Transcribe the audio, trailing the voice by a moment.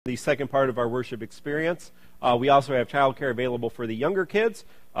The second part of our worship experience. We also have childcare available for the younger kids,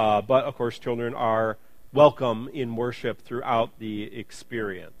 but of course children are welcome in worship throughout the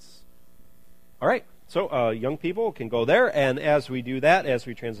experience. All right, so young people can go there, and as we do that, as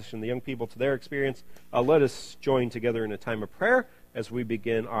we transition the young people to their experience, let us join together in a time of prayer as we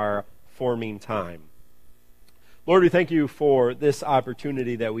begin our forming time. Lord, we thank you for this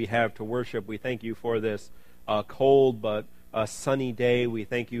opportunity that we have to worship. We thank you for this cold but a sunny day. We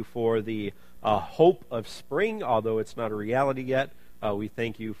thank you for the hope of spring, although it's not a reality yet. We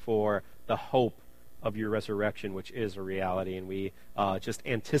thank you for the hope of your resurrection, which is a reality. And we just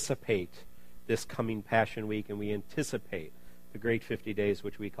anticipate this coming Passion Week, and we anticipate the great 50 days,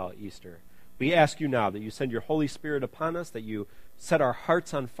 which we call Easter. We ask you now that you send your Holy Spirit upon us, that you set our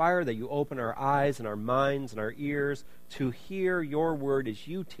hearts on fire, that you open our eyes and our minds and our ears to hear your word as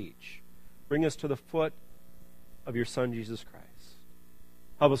you teach. Bring us to the foot of your Son, Jesus Christ.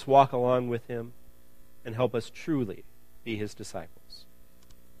 Help us walk along with him and help us truly be his disciples.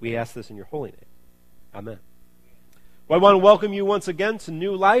 We ask this in your holy name. Amen. Well, I want to welcome you once again to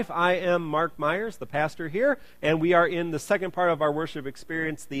New Life. I am Mark Myers, the pastor here, and we are in the second part of our worship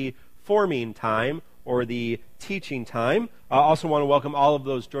experience, the forming time, or the teaching time. I also want to welcome all of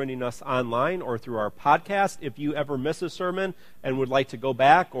those joining us online or through our podcast. If you ever miss a sermon and would like to go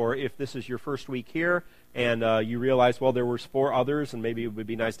back, or if this is your first week here and you realize, well, there were 4 others and maybe it would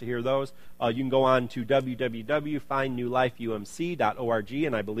be nice to hear those, you can go on to www.findnewlifeumc.org,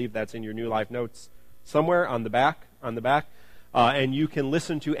 and I believe that's in your New Life notes somewhere on the back. And you can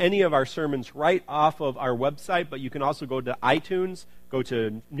listen to any of our sermons right off of our website, but you can also go to iTunes, go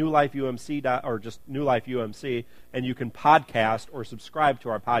to New Life UMC, or just New Life UMC, and you can podcast or subscribe to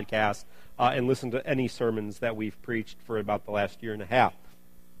our podcast and listen to any sermons that we've preached for about the last year and a half.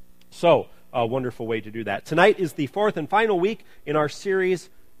 So, a wonderful way to do that. Tonight is the 4th and final week in our series,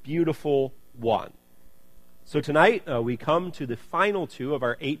 Beautiful One. So tonight we come to the final 2 of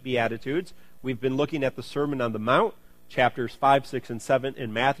our 8 Beatitudes. We've been looking at the Sermon on the Mount, chapters 5, 6, and 7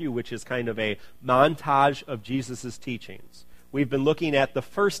 in Matthew, which is kind of a montage of Jesus' teachings. We've been looking at the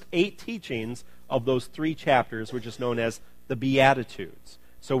first 8 teachings of those 3 chapters, which is known as the Beatitudes.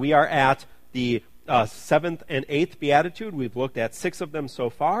 So we are at the 7th and 8th Beatitude. We've looked at 6 of them so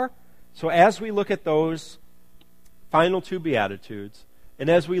far. So as we look at those final 2 Beatitudes, and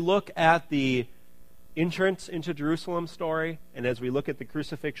as we look at the entrance into Jerusalem story, and as we look at the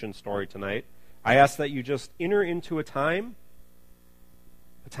crucifixion story tonight, I ask that you just enter into a time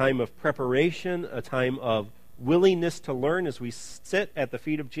of preparation, a time of willingness to learn as we sit at the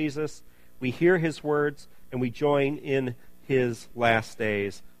feet of Jesus, we hear his words, and we join in his last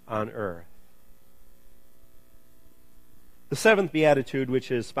days on earth. The 7th Beatitude,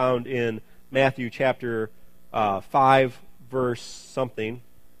 which is found in Matthew chapter 5, verse something.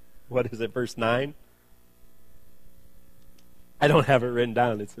 What is it, verse 9? I don't have it written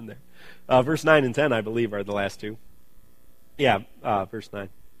down. It's in there. Verse 9 and 10, I believe, are the last 2. Yeah, verse 9.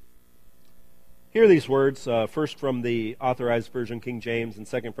 Hear these words, first from the Authorized Version, King James, and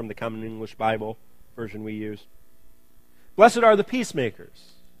second from the Common English Bible version we use. Blessed are the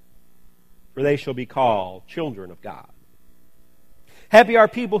peacemakers, for they shall be called children of God. Happy are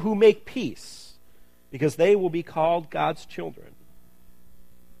people who make peace, because they will be called God's children.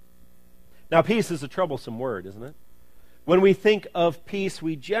 Now, peace is a troublesome word, isn't it? When we think of peace,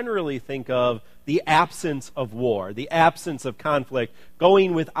 we generally think of the absence of war, the absence of conflict,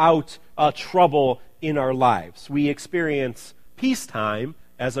 going without trouble in our lives. We experience peacetime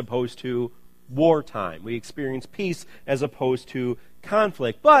as opposed to wartime. We experience peace as opposed to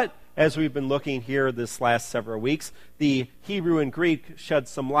conflict. But as we've been looking here this last several weeks, the Hebrew and Greek shed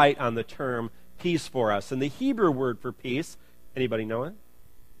some light on the term peace for us. And the Hebrew word for peace, anybody know it?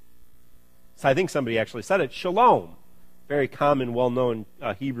 So I think somebody actually said it, shalom. Very common, well-known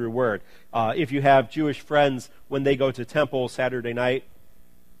Hebrew word. If you have Jewish friends, when they go to temple Saturday night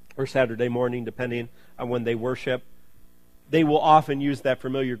or Saturday morning, depending on when they worship, they will often use that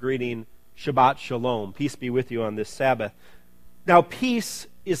familiar greeting, Shabbat Shalom, peace be with you on this Sabbath. Now, peace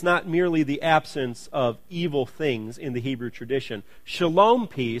is not merely the absence of evil things in the Hebrew tradition. Shalom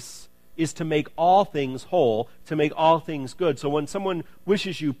peace is to make all things whole, to make all things good. So when someone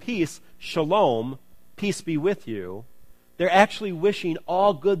wishes you peace, shalom, peace be with you, they're actually wishing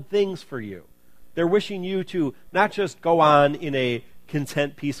all good things for you. They're wishing you to not just go on in a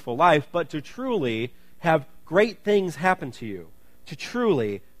content, peaceful life, but to truly have great things happen to you, to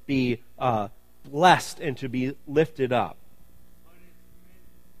truly be blessed and to be lifted up.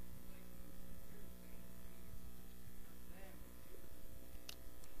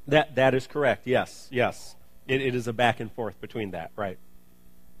 That is correct, yes. It is a back and forth between that, right.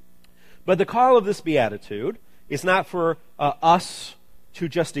 But the call of this beatitude is not for us to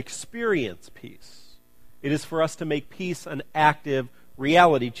just experience peace. It is for us to make peace an active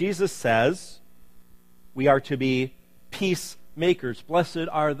reality. Jesus says we are to be peacemakers. Blessed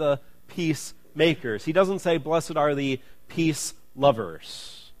are the peacemakers. He doesn't say blessed are the peace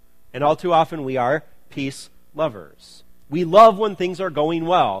lovers. And all too often we are peace lovers. We love when things are going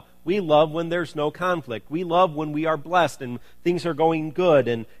well. We love when there's no conflict. We love when we are blessed and things are going good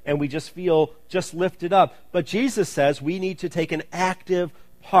and we just feel just lifted up. But Jesus says we need to take an active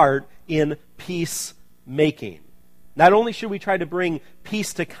part in peacemaking. Not only should we try to bring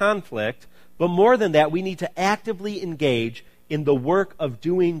peace to conflict, but more than that, we need to actively engage in the work of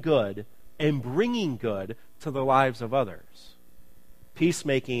doing good and bringing good to the lives of others.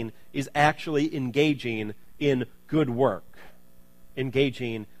 Peacemaking is actually engaging in good work,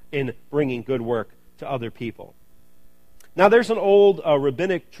 engaging in bringing good work to other people. Now, there's an old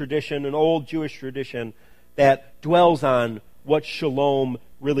rabbinic tradition, an old Jewish tradition that dwells on what shalom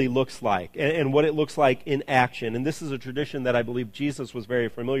really looks like and what it looks like in action. And this is a tradition that I believe Jesus was very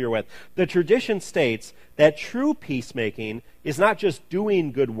familiar with. The tradition states that true peacemaking is not just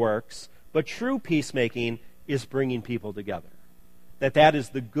doing good works, but true peacemaking is bringing people together. That is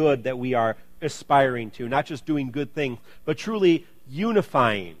the good that we are aspiring to, not just doing good things, but truly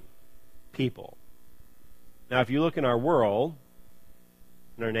unifying people. Now, if you look in our world,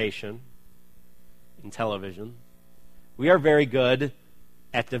 in our nation, in television, we are very good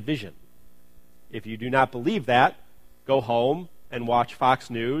at division. If you do not believe that, go home and watch Fox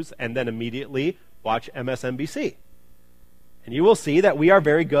News and then immediately watch MSNBC. And you will see that we are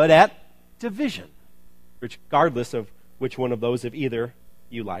very good at division, regardless of which one of those, if either,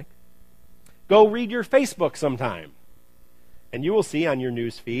 you like. Go read your Facebook sometime, and you will see on your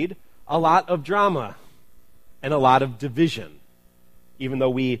news feed a lot of drama and a lot of division. Even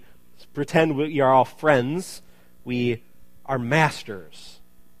though we pretend we are all friends, we are masters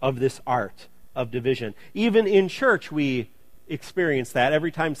of this art of division. Even in church, we experience that.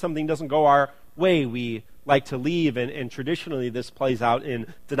 Every time something doesn't go our way, we like to leave, and traditionally this plays out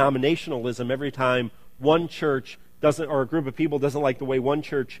in denominationalism. Every time one church doesn't, or a group of people doesn't like the way one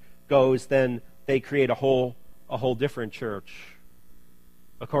church goes, then they create a whole different church.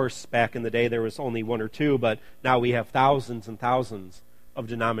 Of course, back in the day there was only one or two, but now we have thousands and thousands of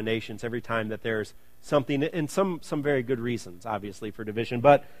denominations every time that there's something, and some very good reasons, obviously, for division,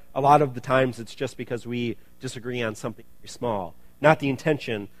 but a lot of the times it's just because we disagree on something very small. Not the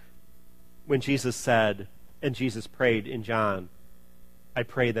intention when Jesus said, and Jesus prayed in John, I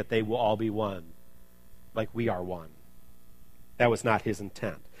pray that they will all be one, like we are one. That was not his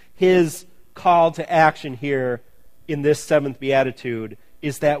intent. His call to action here in this seventh beatitude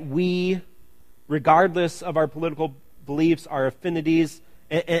is that we, regardless of our political beliefs, our affinities,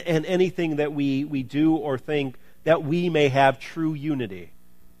 and anything that we do or think, that we may have true unity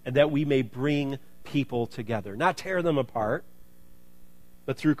and that we may bring people together. Not tear them apart,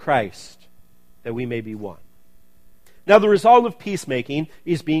 but through Christ, that we may be one. Now, the result of peacemaking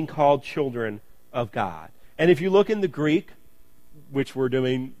is being called children of God. And if you look in the Greek, which we're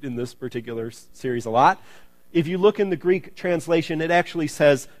doing in this particular series a lot, if you look in the Greek translation, it actually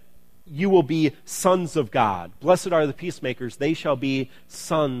says, you will be sons of God. Blessed are the peacemakers, they shall be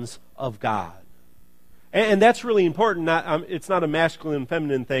sons of God. And that's really important. It's not a masculine and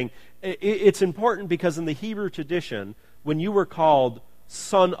feminine thing. It's important because in the Hebrew tradition, when you were called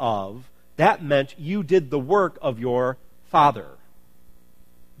son of, that meant you did the work of your father.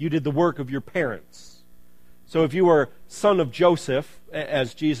 You did the work of your parents. So if you were son of Joseph,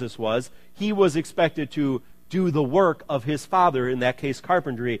 as Jesus was, he was expected to do the work of his father, in that case,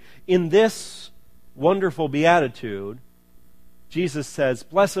 carpentry. In this wonderful beatitude, Jesus says,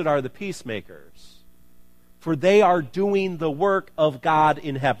 blessed are the peacemakers, for they are doing the work of God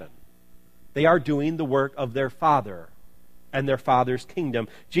in heaven. They are doing the work of their Father and their Father's kingdom.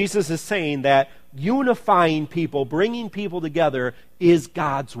 Jesus is saying that unifying people, bringing people together, is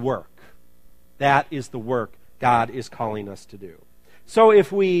God's work. That is the work God is calling us to do. So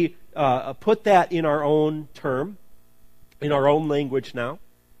if we put that in our own term, in our own language now,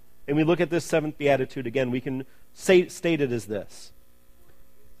 and we look at this seventh beatitude again, we can state it as this.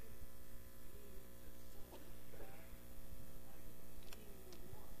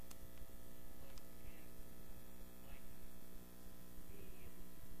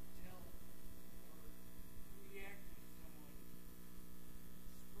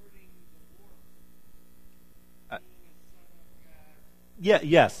 Yeah,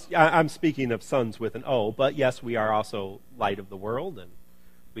 yes, I'm speaking of sons with an O, but yes, we are also light of the world, and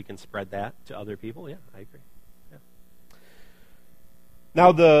we can spread that to other people. Yeah, I agree. Yeah.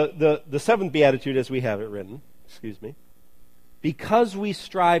 Now, the seventh beatitude, as we have it written, because we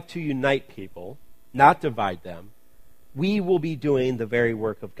strive to unite people, not divide them, we will be doing the very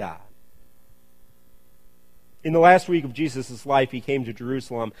work of God. In the last week of Jesus' life, he came to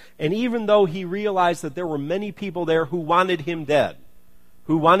Jerusalem, and even though he realized that there were many people there who wanted him dead,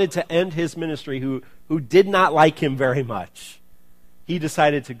 who wanted to end his ministry, who did not like him very much, he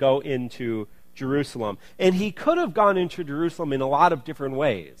decided to go into Jerusalem. And he could have gone into Jerusalem in a lot of different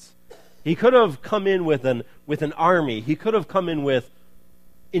ways. He could have come in with an army. He could have come in with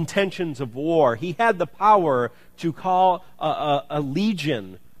intentions of war. He had the power to call a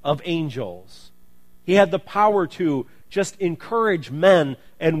legion of angels. He had the power to just encourage men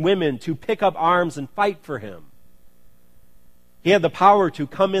and women to pick up arms and fight for him. He had the power to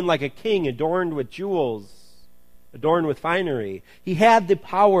come in like a king, adorned with jewels, adorned with finery. He had the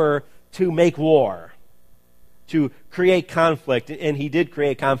power to make war, to create conflict, and he did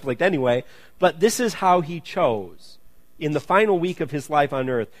create conflict anyway, but this is how he chose. In the final week of his life on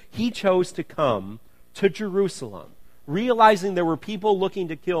earth, he chose to come to Jerusalem, realizing there were people looking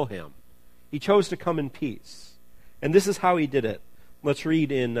to kill him. He chose to come in peace. And this is how he did it. Let's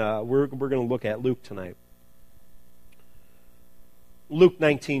read in, we're going to look at Luke tonight. Luke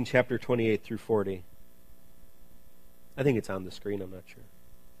 19, chapter 28 through 40. I think it's on the screen, I'm not sure.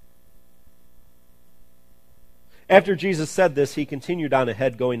 After Jesus said this, he continued on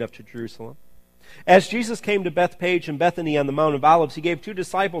ahead, going up to Jerusalem. As Jesus came to Bethpage and Bethany on the Mount of Olives, he gave 2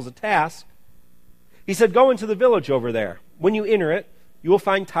 disciples a task. He said, "Go into the village over there. When you enter it, you will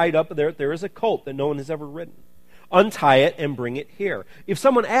find tied up there is a colt that no one has ever ridden. Untie it and bring it here. If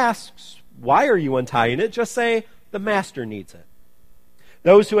someone asks, 'Why are you untying it?' just say, 'The master needs it.'"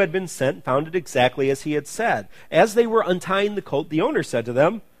 Those who had been sent found it exactly as he had said. As they were untying the colt, the owner said to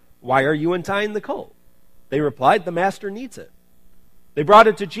them, "Why are you untying the colt?" They replied, "The master needs it." They brought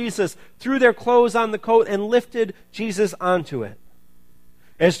it to Jesus, threw their clothes on the coat, and lifted Jesus onto it.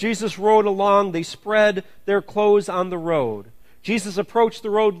 As Jesus rode along, they spread their clothes on the road. Jesus approached the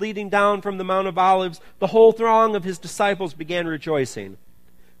road leading down from the Mount of Olives. The whole throng of his disciples began rejoicing.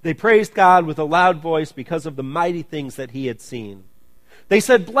 They praised God with a loud voice because of the mighty things that he had seen. They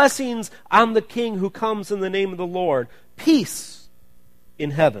said, "Blessings on the King who comes in the name of the Lord. Peace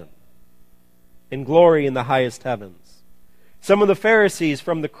in heaven and glory in the highest heavens." Some of the Pharisees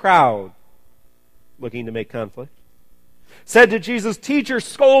from the crowd, looking to make conflict, said to Jesus, "Teacher,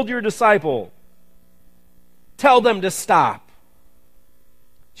 scold your disciple. Tell them to stop."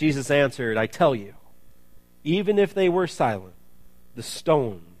 Jesus answered, "I tell you, even if they were silent, the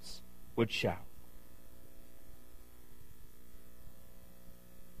stones would shout."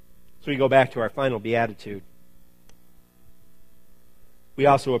 So we go back to our final beatitude. We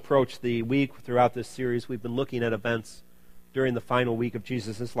also approach the week throughout this series. We've been looking at events during the final week of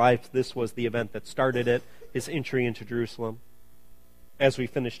Jesus' life. This was the event that started it, his entry into Jerusalem. As we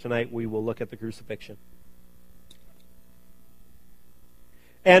finish tonight, we will look at the crucifixion.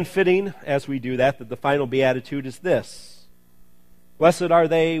 And fitting, as we do that the final beatitude is this: "Blessed are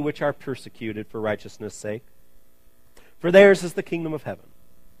they which are persecuted for righteousness' sake, for theirs is the kingdom of heaven."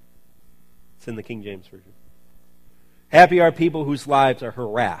 It's in the King James Version. "Happy are people whose lives are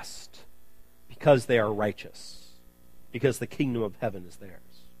harassed because they are righteous, because the kingdom of heaven is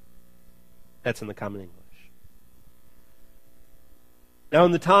theirs." That's in the Common English. Now,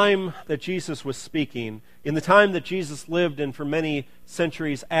 in the time that Jesus was speaking, in the time that Jesus lived and for many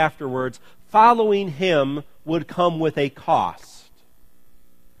centuries afterwards, following him would come with a cost.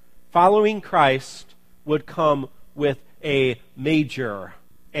 Following Christ would come with a major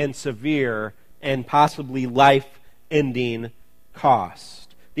and severe and possibly life-ending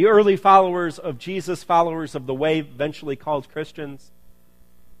cost. The early followers of Jesus, followers of the way, eventually called Christians,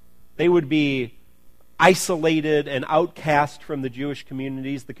 they would be isolated and outcast from the Jewish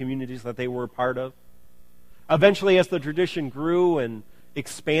communities, the communities that they were a part of. Eventually, as the tradition grew and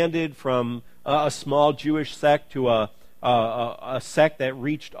expanded from a small Jewish sect to a sect that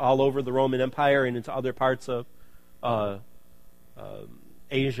reached all over the Roman Empire and into other parts of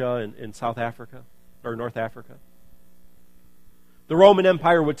Asia and South Africa, or North Africa, the Roman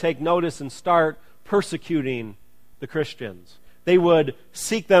Empire would take notice and start persecuting the Christians. They would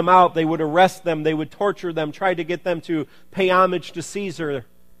seek them out, they would arrest them, they would torture them, try to get them to pay homage to Caesar,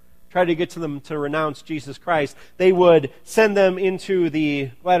 try to get to them to renounce Jesus Christ. They would send them into the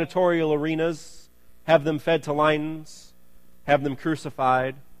gladiatorial arenas, have them fed to lions, have them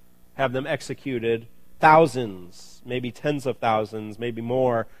crucified, have them executed. Thousands, maybe tens of thousands, maybe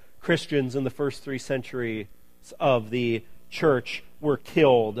more, Christians in the first 3 centuries of the church were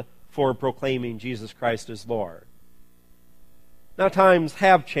killed for proclaiming Jesus Christ as Lord. Now, times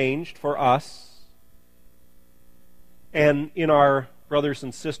have changed for us and in our brothers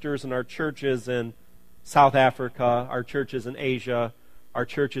and sisters in our churches in South Africa, our churches in Asia, our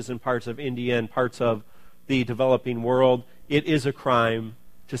churches in parts of India and parts of the developing world. It is a crime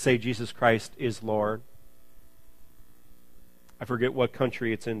to say Jesus Christ is Lord. I forget what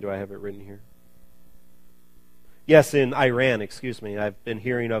country it's in. Do I have it written here? Yes, in Iran, excuse me. I've been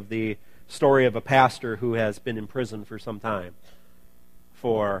hearing of the story of a pastor who has been in prison for some time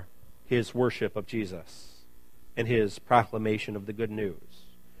for his worship of Jesus and his proclamation of the good news.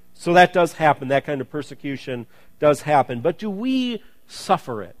 So that does happen. That kind of persecution does happen. But do we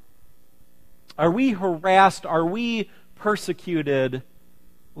suffer it? Are we harassed? Are we persecuted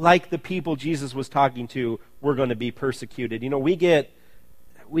like the people Jesus was talking to were going to be persecuted? You know, we get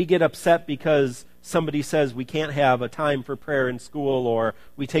upset because somebody says we can't have a time for prayer in school, or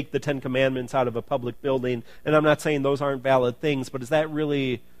we take the Ten Commandments out of a public building. And I'm not saying those aren't valid things, but is that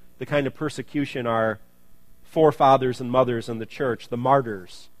really the kind of persecution our forefathers and mothers in the church, the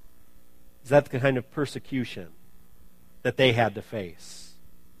martyrs, is that the kind of persecution that they had to face?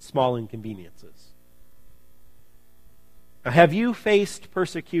 Small inconveniences. Now, have you faced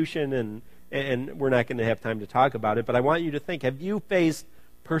persecution? And we're not going to have time to talk about it, but I want you to think, have you faced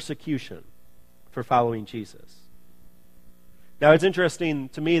persecution for following Jesus? Now, it's interesting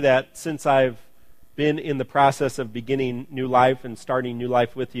to me that since I've been in the process of beginning new life and starting new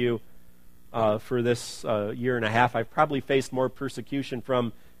life with you for this year and a half, I've probably faced more persecution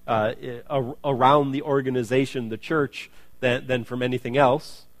from around the organization, the church, than from anything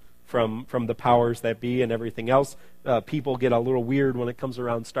else, from the powers that be and everything else. People get a little weird when it comes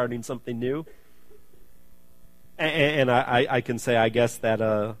around starting something new. And I can say, I guess,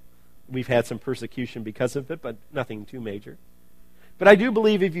 that we've had some persecution because of it, but nothing too major. But I do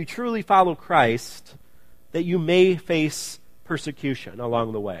believe if you truly follow Christ, that you may face persecution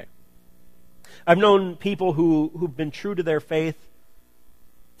along the way. I've known people who've been true to their faith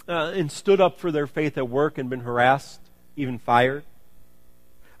and stood up for their faith at work and been harassed, even fired.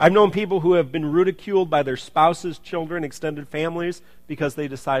 I've known people who have been ridiculed by their spouses, children, extended families because they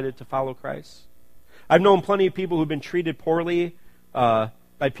decided to follow Christ. I've known plenty of people who've been treated poorly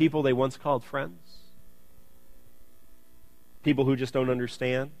by people they once called friends. People who just don't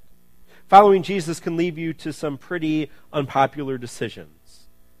understand. Following Jesus can lead you to some pretty unpopular decisions,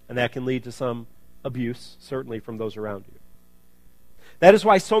 and that can lead to some abuse, certainly from those around you. That is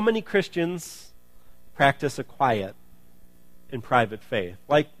why so many Christians practice a quiet and private faith,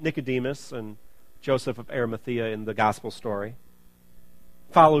 like Nicodemus and Joseph of Arimathea in the gospel story,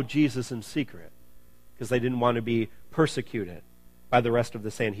 followed Jesus in secret because they didn't want to be persecuted by the rest of the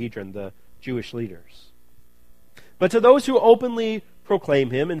Sanhedrin, the Jewish leaders. But to those who openly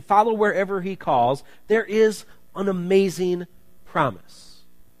proclaim him and follow wherever he calls, there is an amazing promise.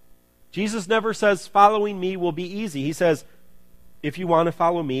 Jesus never says, following me will be easy. He says, if you want to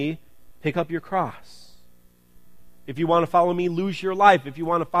follow me, pick up your cross. If you want to follow me, lose your life. If you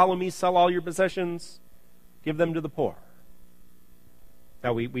want to follow me, sell all your possessions, give them to the poor.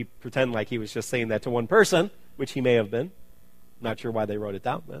 Now, we pretend like he was just saying that to one person, which he may have been. Not sure why they wrote it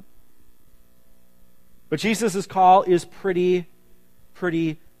down, man. But Jesus' call is pretty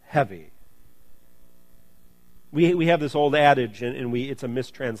heavy. We have this old adage, and it's a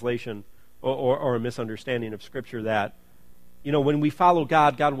mistranslation or a misunderstanding of Scripture that, you know, when we follow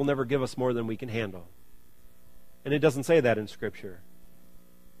God, God will never give us more than we can handle. And it doesn't say that in Scripture.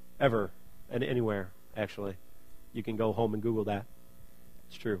 Ever. And anywhere, actually. You can go home and Google that.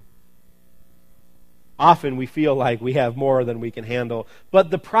 It's true. Often we feel like we have more than we can handle. But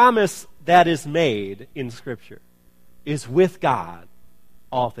the promise that is made in Scripture is with God,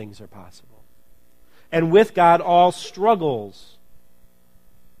 all things are possible. And with God, all struggles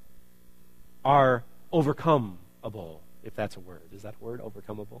are overcomeable, if that's a word. Is that a word,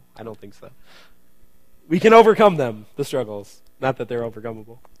 overcomeable? I don't think so. We can overcome them, the struggles. Not that they're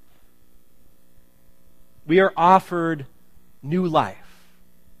overcomeable. We are offered new life.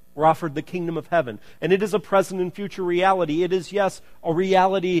 We're offered the kingdom of heaven. And it is a present and future reality. It is, yes, a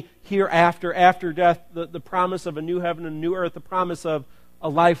reality hereafter, after death, the promise of a new heaven and a new earth, the promise of a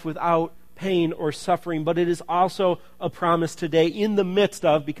life without pain or suffering. But it is also a promise today in the midst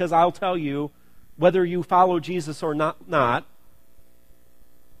of, because I'll tell you, whether you follow Jesus or not,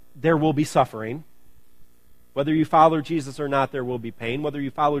 there will be suffering. Whether you follow Jesus or not, there will be pain. Whether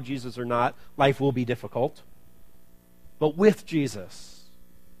you follow Jesus or not, life will be difficult. But with Jesus,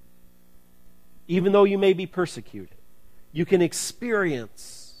 even though you may be persecuted, you can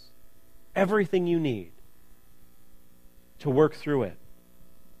experience everything you need to work through it.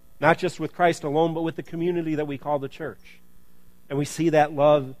 Not just with Christ alone, but with the community that we call the church. And we see that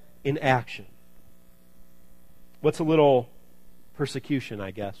love in action. What's a little persecution,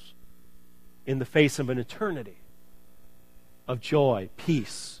 I guess, in the face of an eternity of joy,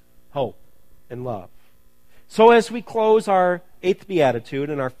 peace, hope, and love? So as we close our 8th Beatitude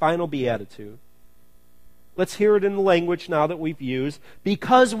and our final Beatitude, let's hear it in the language now that we've used.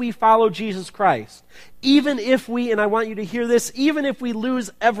 Because we follow Jesus Christ, even if we, and I want you to hear this, even if we lose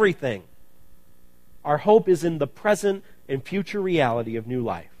everything, our hope is in the present and future reality of new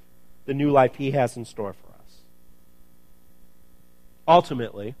life, the new life He has in store for us.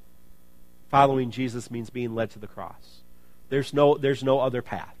 Ultimately, following Jesus means being led to the cross. There's no other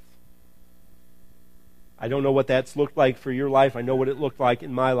path. I don't know what that's looked like for your life. I know what it looked like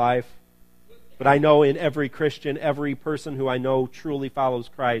in my life. But I know in every Christian, every person who I know truly follows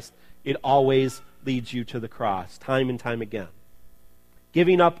Christ, it always leads you to the cross, time and time again.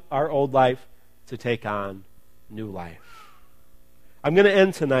 Giving up our old life to take on new life. I'm going to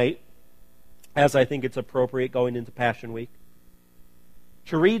end tonight, as I think it's appropriate going into Passion Week,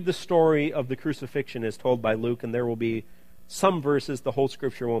 to read the story of the crucifixion as told by Luke, and there will be some verses, the whole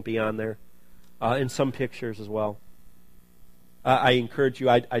scripture won't be on there, and some pictures as well. I encourage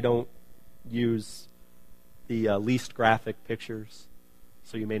you, I don't use the least graphic pictures,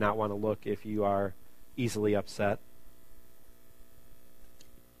 so you may not want to look if you are easily upset.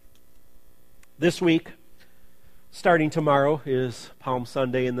 This week, starting tomorrow, is Palm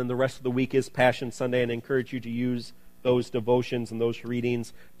Sunday, and then the rest of the week is Passion Sunday, and I encourage you to use those devotions and those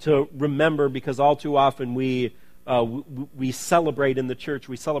readings to remember, because all too often we celebrate in the church,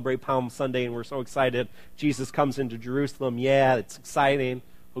 we celebrate Palm Sunday, and we're so excited. Jesus comes into Jerusalem. Yeah, it's exciting.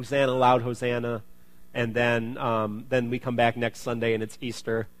 Hosanna, loud Hosanna. And then we come back next Sunday, and it's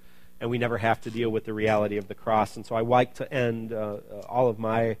Easter, and we never have to deal with the reality of the cross. And so I like to end all of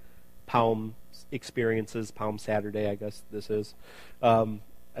my Palm experiences, Palm Saturday, I guess this is.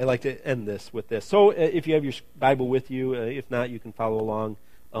 I like to end this with this. So if you have your Bible with you, if not, you can follow along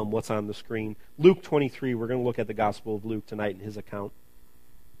what's on the screen. Luke 23, we're going to look at the Gospel of Luke tonight in his account,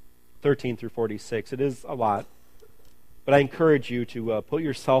 13 through 46. It is a lot, but I encourage you to put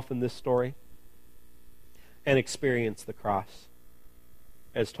yourself in this story and experience the cross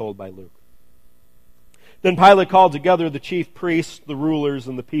as told by Luke. Then Pilate called together the chief priests, the rulers,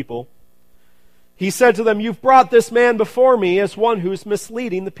 and the people. He said to them, "You've brought this man before me as one who's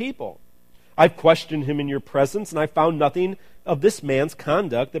misleading the people. I've questioned him in your presence, and I found nothing of this man's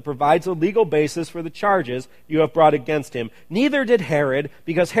conduct that provides a legal basis for the charges you have brought against him. Neither did Herod,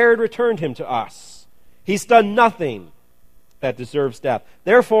 because Herod returned him to us. He's done nothing that deserves death.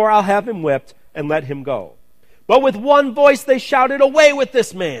 Therefore, I'll have him whipped and let him go." But with one voice they shouted, "Away with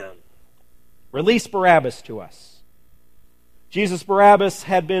this man! Release Barabbas to us." Jesus Barabbas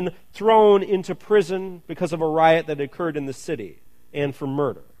had been thrown into prison because of a riot that occurred in the city and for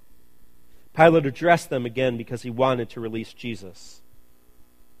murder. Pilate addressed them again because he wanted to release Jesus.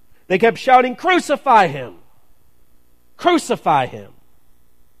 They kept shouting, "Crucify him! Crucify him!"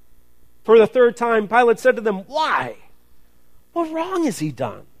 For the third time, Pilate said to them, "Why? What wrong has he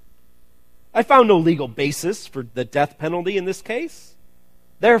done? I found no legal basis for the death penalty in this case.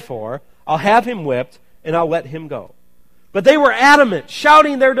 Therefore, I'll have him whipped and I'll let him go." But they were adamant,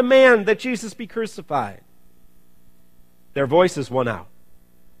 shouting their demand that Jesus be crucified. Their voices won out.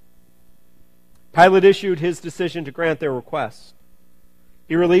 Pilate issued his decision to grant their request.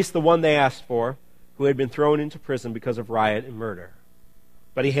 He released the one they asked for, who had been thrown into prison because of riot and murder.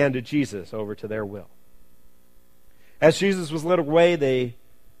 But he handed Jesus over to their will. As Jesus was led away, they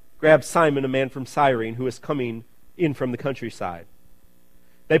grabbed Simon, a man from Cyrene, who was coming in from the countryside.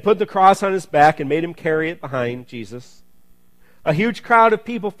 They put the cross on his back and made him carry it behind Jesus. A huge crowd of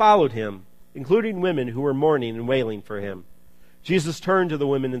people followed him, including women who were mourning and wailing for him. Jesus turned to the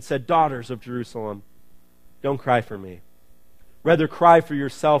women and said, "Daughters of Jerusalem, don't cry for me. Rather cry for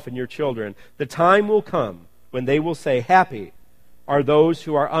yourself and your children. The time will come when they will say, 'Happy are those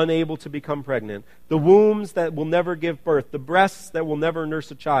who are unable to become pregnant, the wombs that will never give birth, the breasts that will never nurse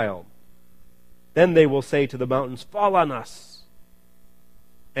a child.' Then they will say to the mountains, 'Fall on us,'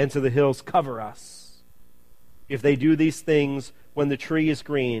 and to the hills, 'Cover us.' If they do these things when the tree is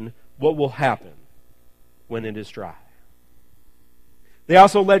green, what will happen when it is dry?" They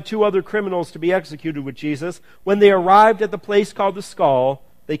also led 2 other criminals to be executed with Jesus. When they arrived at the place called the Skull,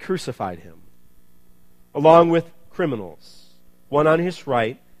 they crucified him, along with criminals, one on his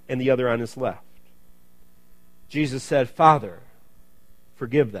right and the other on his left. Jesus said, "Father,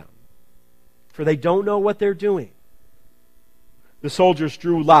 forgive them, for they don't know what they're doing." The soldiers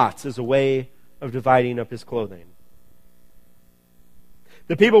drew lots as a way of dividing up his clothing.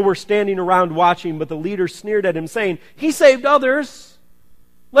 The people were standing around watching, but the leader sneered at him, saying, "He saved others.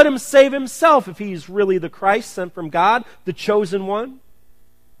 Let him save himself if he's really the Christ sent from God, the chosen one."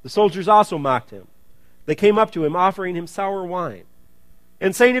 The soldiers also mocked him. They came up to him, offering him sour wine,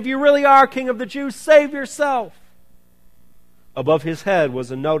 and saying, "If you really are King of the Jews, save yourself." Above his head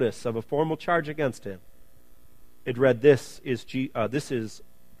was a notice of a formal charge against him. It read, this is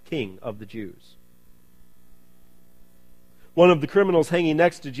King of the Jews." One of the criminals hanging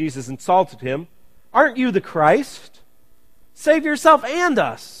next to Jesus insulted him, "Aren't you the Christ? Save yourself and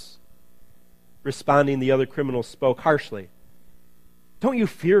us." Responding, the other criminal spoke harshly, "Don't you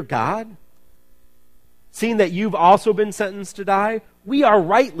fear God? Seeing that you've also been sentenced to die, we are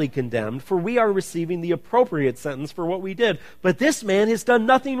rightly condemned, for we are receiving the appropriate sentence for what we did. But this man has done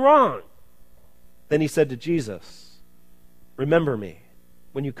nothing wrong." Then he said to Jesus, "Remember me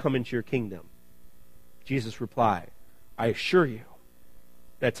when you come into your kingdom." Jesus replied, "I assure you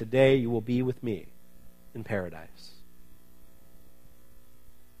that today you will be with me in paradise."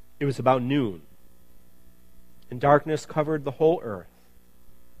 It was about noon, and darkness covered the whole earth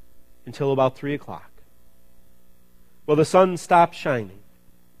until about 3 o'clock. Well, the sun stopped shining.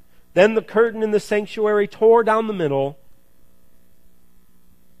 Then the curtain in the sanctuary tore down the middle,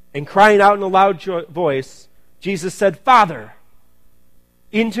 and crying out in a loud voice, Jesus said, "Father,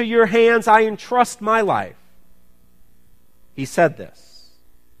 into your hands I entrust my life." He said this,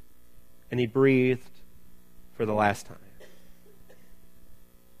 and he breathed for the last time.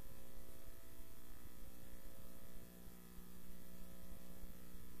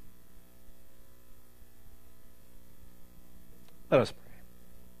 Let us pray.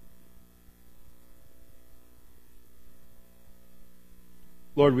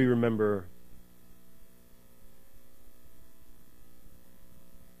 Lord, we remember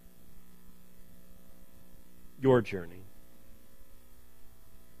your journey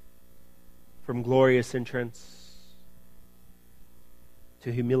from glorious entrance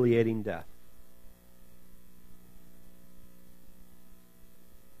to humiliating death.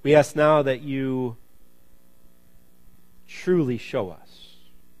 We ask now that you truly show us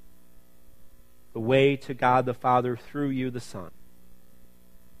the way to God the Father through you, the Son,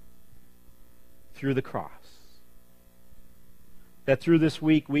 through the cross. That through this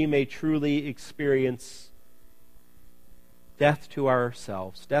week we may truly experience death to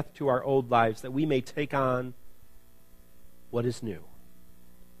ourselves, death to our old lives, that we may take on what is new.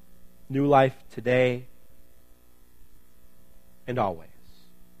 New life today and always.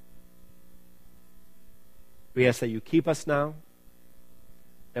 We ask that you keep us now,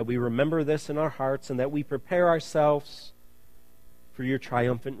 that we remember this in our hearts, and that we prepare ourselves for your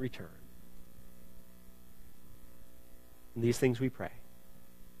triumphant return. In these things we pray.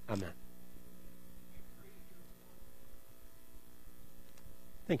 Amen.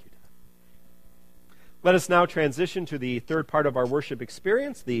 Thank you, Todd. Let us now transition to the third part of our worship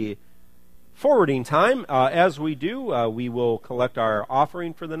experience, the forwarding time. As we do, we will collect our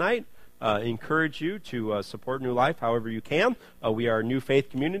offering for the night. Encourage you to support New Life however you can. We are a new faith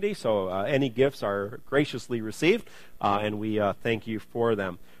community, so any gifts are graciously received, and we thank you for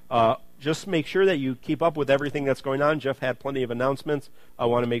them. Just make sure that you keep up with everything that's going on. Jeff had plenty of announcements. I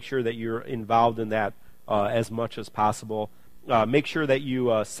want to make sure that you're involved in that as much as possible. Make sure that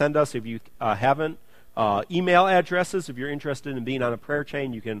you send us, if you haven't, email addresses. If you're interested in being on a prayer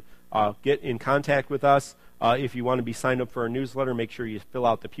chain, you can get in contact with us. If you want to be signed up for our newsletter, make sure you fill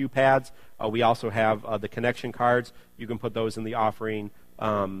out the pew pads. We also have the connection cards. You can put those in the offering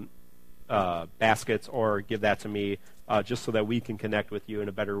baskets or give that to me just so that we can connect with you in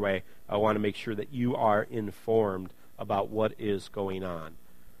a better way. I want to make sure that you are informed about what is going on.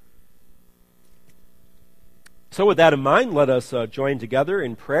 So with that in mind, let us join together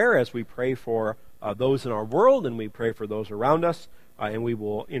in prayer as we pray for those in our world and we pray for those around us, and we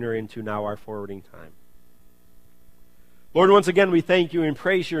will enter into now our forwarding time. Lord, once again, we thank you and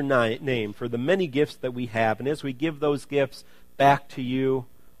praise your name for the many gifts that we have. And as we give those gifts back to you,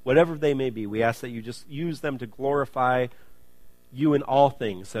 whatever they may be, we ask that you just use them to glorify you in all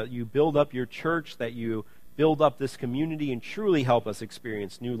things, that you build up your church, that you build up this community, and truly help us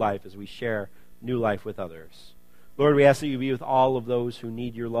experience new life as we share new life with others. Lord, we ask that you be with all of those who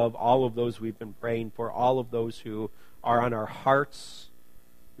need your love, all of those we've been praying for, all of those who are on our hearts.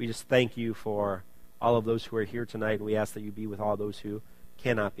 We just thank you for all of those who are here tonight, and we ask that you be with all those who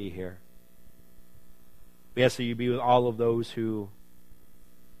cannot be here. We ask that you be with all of those who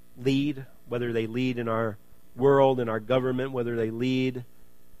lead, whether they lead in our world, in our government, whether they lead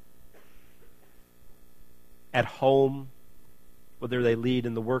at home, whether they lead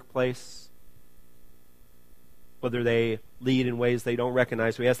in the workplace. whether they lead in ways they don't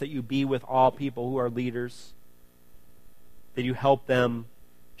recognize. We ask that you be with all people who are leaders, that you help them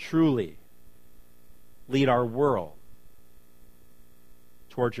truly lead our world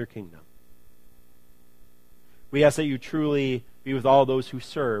towards your kingdom. We ask that you truly be with all those who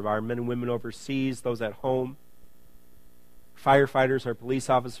serve, our men and women overseas, those at home, firefighters, our police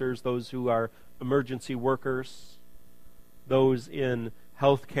officers, those who are emergency workers, those in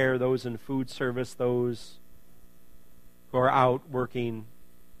healthcare, those in food service, those who are out working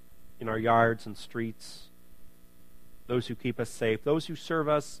in our yards and streets, those who keep us safe, those who serve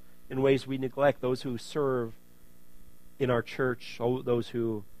us in ways we neglect, those who serve in our church, those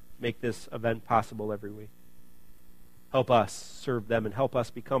who make this event possible every week. Help us serve them and help us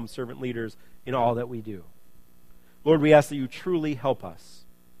become servant leaders in all that we do. Lord, we ask that you truly help us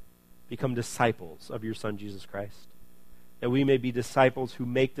become disciples of your Son, Jesus Christ, that we may be disciples who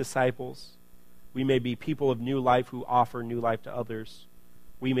make disciples. We may be people of new life who offer new life to others.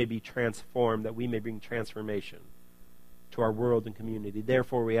 We may be transformed, that we may bring transformation to our world and community.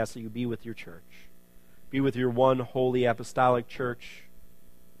 Therefore, we ask that you be with your church. Be with your one holy apostolic church.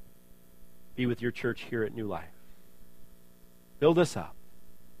 Be with your church here at New Life. Build us up.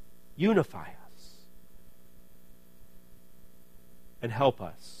 Unify us. And help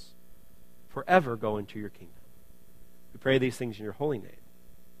us forever go into your kingdom. We pray these things in your holy name.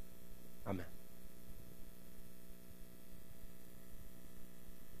 Amen.